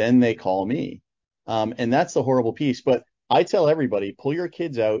 and then they call me. And that's the horrible piece. But I tell everybody, pull your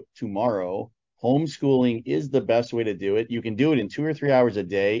kids out tomorrow. Homeschooling is the best way to do it. You can do it in 2 or 3 hours a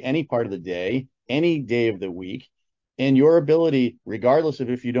day, any part of the day, any day of the week. And your ability, regardless of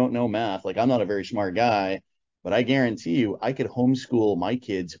if you don't know math, like I'm not a very smart guy, but I guarantee you I could homeschool my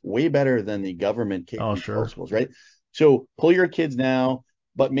kids way better than the government Sure. schools, right? So pull your kids now.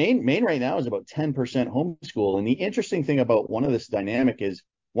 But Maine right now is about 10% homeschool. And the interesting thing about one of this dynamic is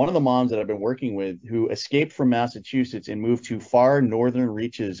one of the moms that I've been working with who escaped from Massachusetts and moved to far northern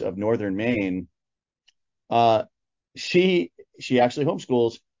reaches of northern Maine, she actually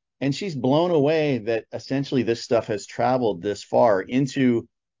homeschools, and she's blown away that essentially this stuff has traveled this far into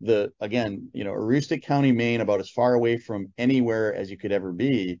Aroostook County, Maine, about as far away from anywhere as you could ever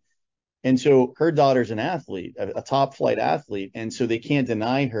be. And so her daughter's an athlete, a top flight athlete. And so they can't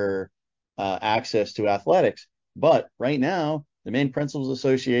deny her access to athletics. But right now, the Maine Principals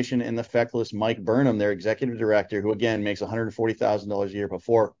Association and the feckless Mike Burnham, their executive director, who again makes $140,000 a year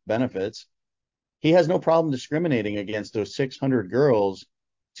before benefits, he has no problem discriminating against those 600 girls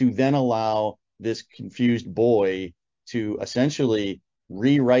to then allow this confused boy to essentially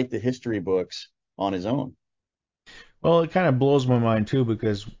rewrite the history books on his own. Well, it kind of blows my mind too,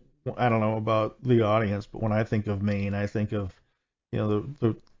 because I don't know about the audience, but when I think of Maine, I think of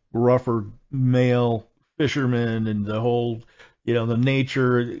the rougher male fishermen and the whole the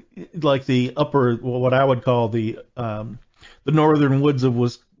nature, like the upper, what I would call the northern woods of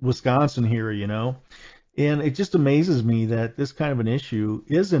Wisconsin here, And it just amazes me that this kind of an issue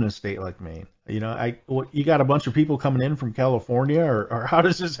is in a state like Maine. You got a bunch of people coming in from California, or how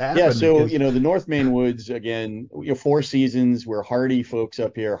does this happen? Yeah, so Because, the North Maine woods again, 4 seasons. We're hardy folks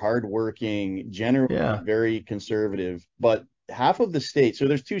up here, hardworking, generally very conservative. But half of the state, so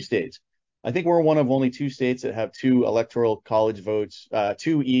there's 2 states. I think we're one of only 2 states that have 2 electoral college votes,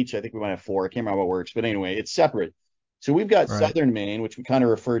 2 each. I think we might have 4. I can't remember how it works, but anyway, it's separate. So we've got Southern Maine, which we kind of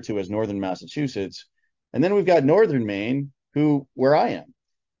refer to as Northern Massachusetts, and then we've got Northern Maine, where I am.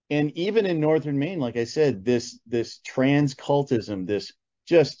 And even in Northern Maine, like I said, this trans cultism, this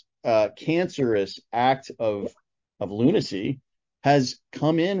just cancerous act of lunacy has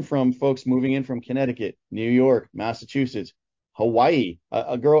come in from folks moving in from Connecticut, New York, Massachusetts, Hawaii.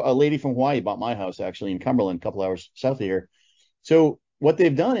 A lady from Hawaii bought my house actually in Cumberland, a couple hours south of here. So what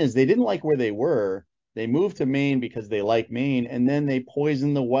they've done is they didn't like where they were. They moved to Maine because they like Maine, and then they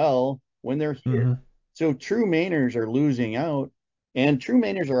poison the well when they're here. Mm-hmm. So true Mainers are losing out, and true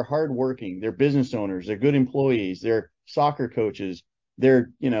Mainers are hardworking. They're business owners. They're good employees. They're soccer coaches. They're,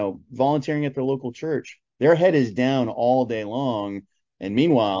 volunteering at their local church. Their head is down all day long. And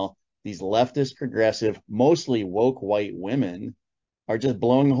meanwhile, these leftist, progressive, mostly woke white women are just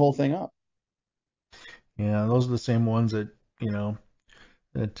blowing the whole thing up. Yeah, those are the same ones that,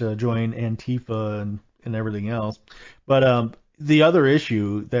 join Antifa and everything else. But the other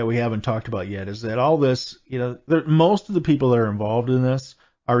issue that we haven't talked about yet is that all this, most of the people that are involved in this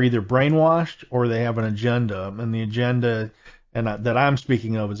are either brainwashed or they have an agenda. And the agenda that I'm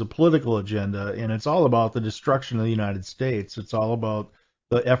speaking of is a political agenda, and it's all about the destruction of the United States. It's all about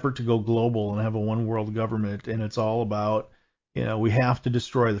the effort to go global and have a one world government, and it's all about, we have to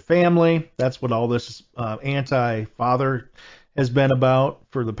destroy the family. That's what all this anti-father has been about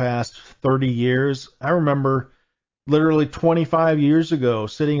for the past 30 years. I remember literally 25 years ago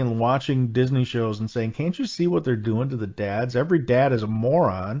sitting and watching Disney shows and saying, can't you see what they're doing to the dads? Every dad is a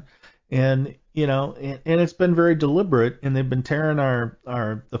moron. And, and it's been very deliberate, and they've been tearing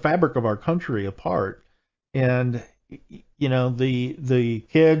the fabric of our country apart. And, the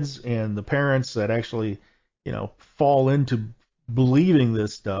kids and the parents that actually, fall into believing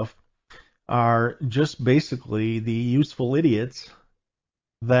this stuff are just basically the useful idiots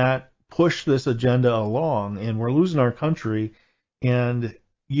that push this agenda along, and we're losing our country. And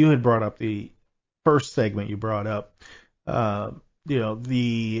you had brought up the first segment you brought up,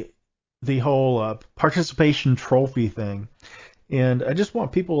 the whole participation trophy thing. And I just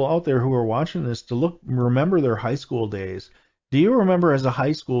want people out there who are watching this to remember their high school days. Do you remember as a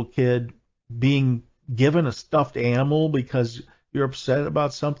high school kid being given a stuffed animal because you're upset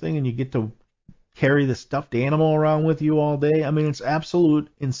about something and you get to carry the stuffed animal around with you all day? I mean, it's absolute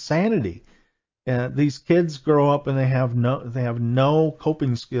insanity. These kids grow up and they have no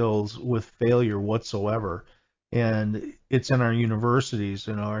coping skills with failure whatsoever. And it's in our universities.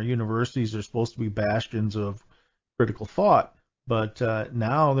 Our universities are supposed to be bastions of critical thought, but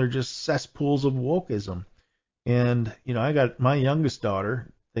now they're just cesspools of wokeism. And I got my youngest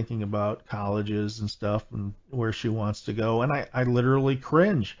daughter thinking about colleges and stuff and where she wants to go, and I literally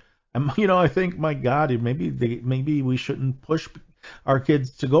cringe. I think, my God, maybe we shouldn't push our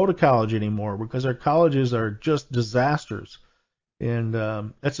kids to go to college anymore because our colleges are just disasters. And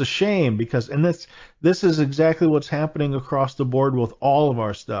that's a shame and this is exactly what's happening across the board with all of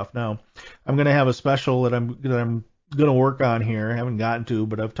our stuff. Now, I'm going to have a special that I'm going to work on here. I haven't gotten to,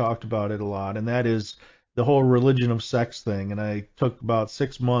 but I've talked about it a lot, and that is the whole religion of sex thing. And I took about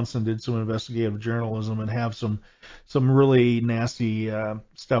 6 months and did some investigative journalism and have some really nasty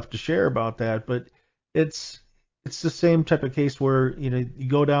stuff to share about that. But it's the same type of case where you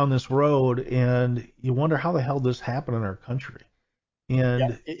go down this road and you wonder how the hell this happened in our country.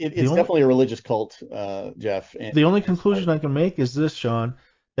 And it's definitely a religious cult, Jeff. The only conclusion I can make is this, Sean,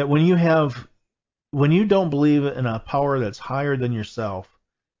 that when you don't believe in a power that's higher than yourself,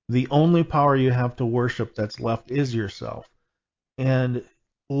 the only power you have to worship that's left is yourself. And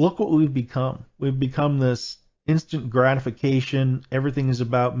look what we've become. We've become this instant gratification, everything is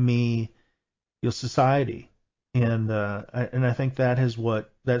about me, society. And I think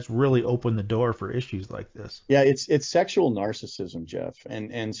that's really opened the door for issues like this. Yeah, it's sexual narcissism, Jeff.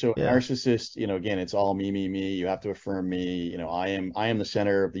 And so narcissist, again, it's all me, me, me. You have to affirm me. I am the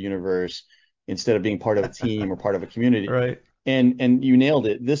center of the universe instead of being part of a team or part of a community. Right. And you nailed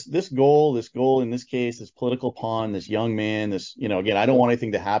it. This goal in this case, this political pawn, this young man, again, I don't want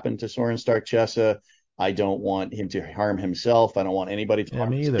anything to happen to Soren Stark Chessa. I don't want him to harm himself. I don't want anybody to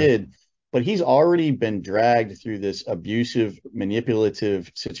harm his kid. But he's already been dragged through this abusive,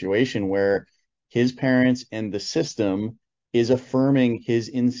 manipulative situation where his parents and the system is affirming his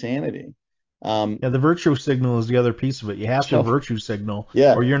insanity. The virtue signal is the other piece of it. You have to virtue signal,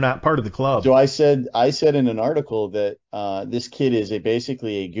 or you're not part of the club. So I said in an article that this kid is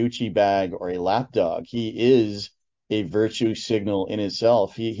basically a Gucci bag or a lapdog. He is a virtue signal in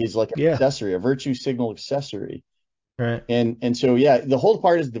itself. He's like an accessory, a virtue signal accessory. Right. And so, the whole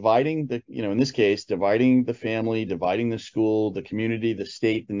part is dividing in this case, dividing the family, dividing the school, the community, the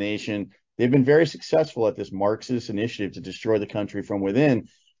state, the nation. They've been very successful at this Marxist initiative to destroy the country from within.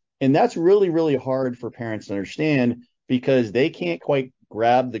 And that's really, really hard for parents to understand because they can't quite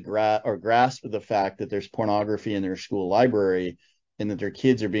grasp the fact that there's pornography in their school library and that their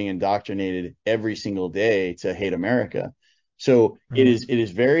kids are being indoctrinated every single day to hate America. So it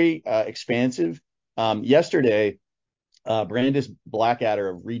is very expansive. Yesterday, Brandis Blackadder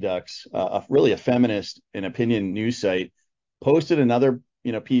of Redux, really a feminist and opinion news site, posted another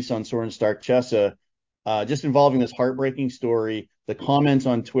piece on Soren Stark Chessa, just involving this heartbreaking story. The comments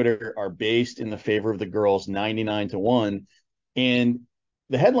on Twitter are based in the favor of the girls, 99-1, and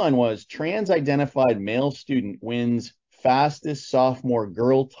the headline was "Trans identified male student wins fastest sophomore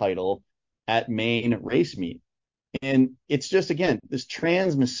girl title at Maine race meet." And it's just, again, this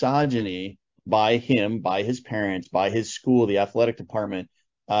trans misogyny by him, by his parents, by his school, the athletic department,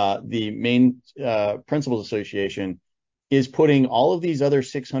 the Maine Principals Association is putting all of these other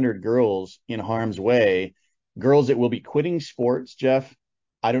 600 girls in harm's way, girls that will be quitting sports, Jeff.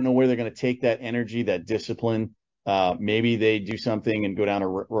 I don't know where they're going to take that energy, that discipline. Maybe they do something and go down a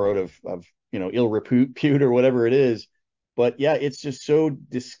road of ill repute or whatever it is. But yeah, it's just so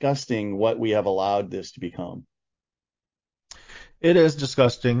disgusting what we have allowed this to become. It is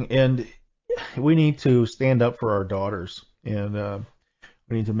disgusting, and we need to stand up for our daughters, and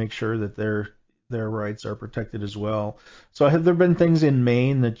we need to make sure that their rights are protected as well. So have there been things in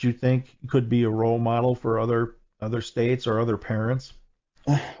Maine that you think could be a role model for other states or other parents?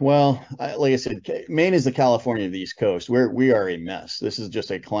 Well, like I said, Maine is the California of the East Coast. We are a mess. This is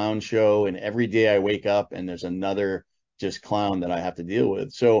just a clown show, and every day I wake up and there's another just clown that I have to deal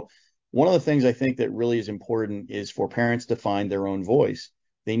with. So one of the things I think that really is important is for parents to find their own voice.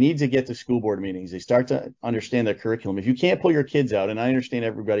 They need to get to school board meetings. They start to understand their curriculum. If you can't pull your kids out, and I understand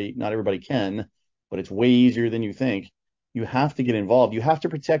not everybody can, but it's way easier than you think. You have to get involved. You have to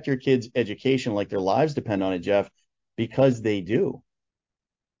protect your kids' education like their lives depend on it, Jeff, because they do.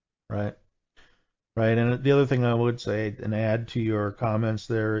 Right. Right. And the other thing I would say and add to your comments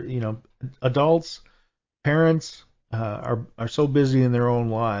there, adults, parents, are so busy in their own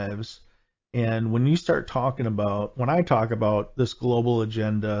lives. And when I talk about this global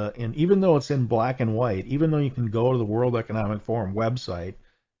agenda, and even though it's in black and white, even though you can go to the World Economic Forum website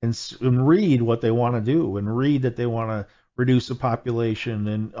and read what they want to do, and read that they want to reduce the population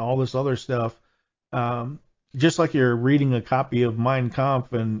and all this other stuff, just like you're reading a copy of Mein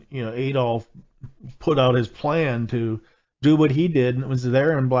Kampf, and Adolf put out his plan to do what he did, and it was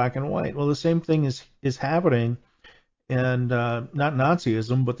there in black and white. Well, the same thing is happening, and not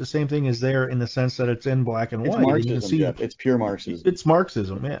Nazism, but the same thing is there in the sense that it's in black and It's white. Marxism, and you can see, Jeff. It's pure Marxism. It's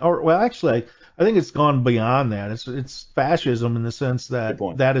Marxism, yeah. Or well, actually, I think it's gone beyond that. It's fascism in the sense that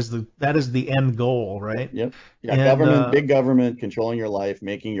that is the end goal, right? Yep. Yeah. And, Government, big government controlling your life,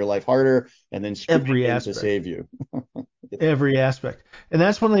 making your life harder, and then every in aspect to save you. Every aspect. And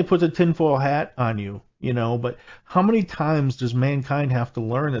that's when they put the tinfoil hat on you, But how many times does mankind have to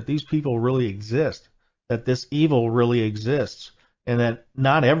learn that these people really exist, that this evil really exists, and that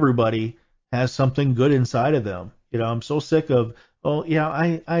not everybody has something good inside of them? I'm so sick of, oh,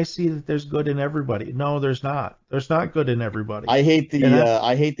 yeah, I see that there's good in everybody. No, there's not. There's not good in everybody. I hate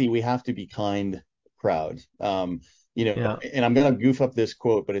the we have to be kind crowd. And I'm gonna goof up this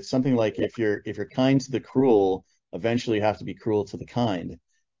quote, but it's something like if you're kind to the cruel, eventually you have to be cruel to the kind.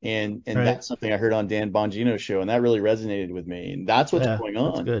 And Right. That's something I heard on Dan Bongino's show, and that really resonated with me. And that's what's going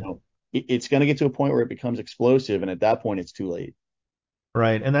on. That's good. It's going to get to a point where it becomes explosive, and at that point, it's too late.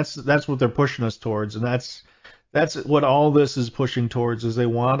 Right, and that's what they're pushing us towards, and that's what all this is pushing towards, is they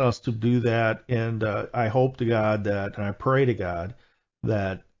want us to do that. And I hope to God that, and I pray to God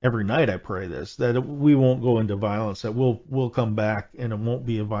that every night I pray this, that we won't go into violence, that we'll come back and it won't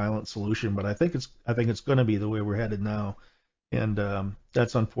be a violent solution. But I think it's going to be the way we're headed now, and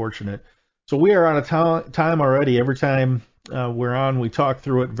that's unfortunate. So we are out of time already. Every time we're on, we talk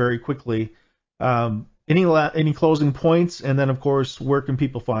through it very quickly. Any closing points? And then, of course, where can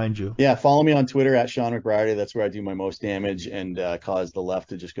people find you? Yeah, follow me on Twitter at Sean McBride. That's where I do my most damage and cause the left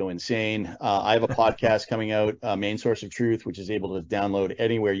to just go insane. I have a podcast coming out, Main Source of Truth, which is able to download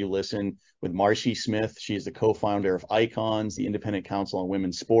anywhere you listen, with Marcy Smith. She's the co-founder of Icons, the Independent Council on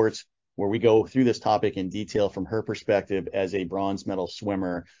Women's Sports, where we go through this topic in detail from her perspective as a bronze medal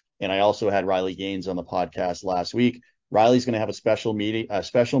swimmer. And I also had Riley Gaines on the podcast last week. Riley's going to have a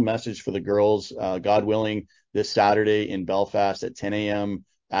special message for the girls, God willing, this Saturday in Belfast at 10 a.m.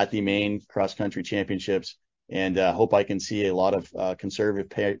 at the Maine Cross Country Championships. And hope I can see a lot of conservative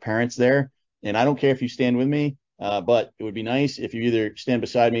parents there. And I don't care if you stand with me, but it would be nice if you either stand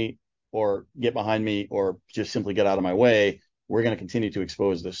beside me or get behind me or just simply get out of my way. We're going to continue to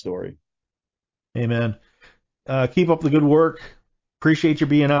expose this story. Amen. Keep up the good work. Appreciate you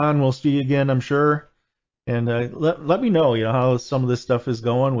being on. We'll see you again, I'm sure. And let me know, how some of this stuff is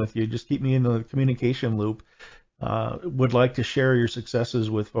going with you. Just keep me in the communication loop. Would like to share your successes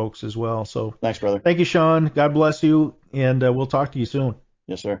with folks as well. So thanks, brother. Thank you, Sean. God bless you, and we'll talk to you soon.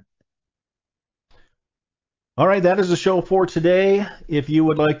 Yes, sir. All right, that is the show for today. If you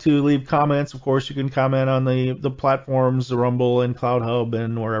would like to leave comments, of course, you can comment on the platforms, the Rumble and Cloud Hub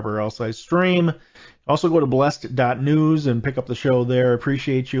and wherever else I stream. Also go to blessed.news and pick up the show there.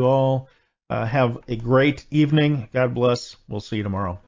 Appreciate you all. Have a great evening. God bless. We'll see you tomorrow.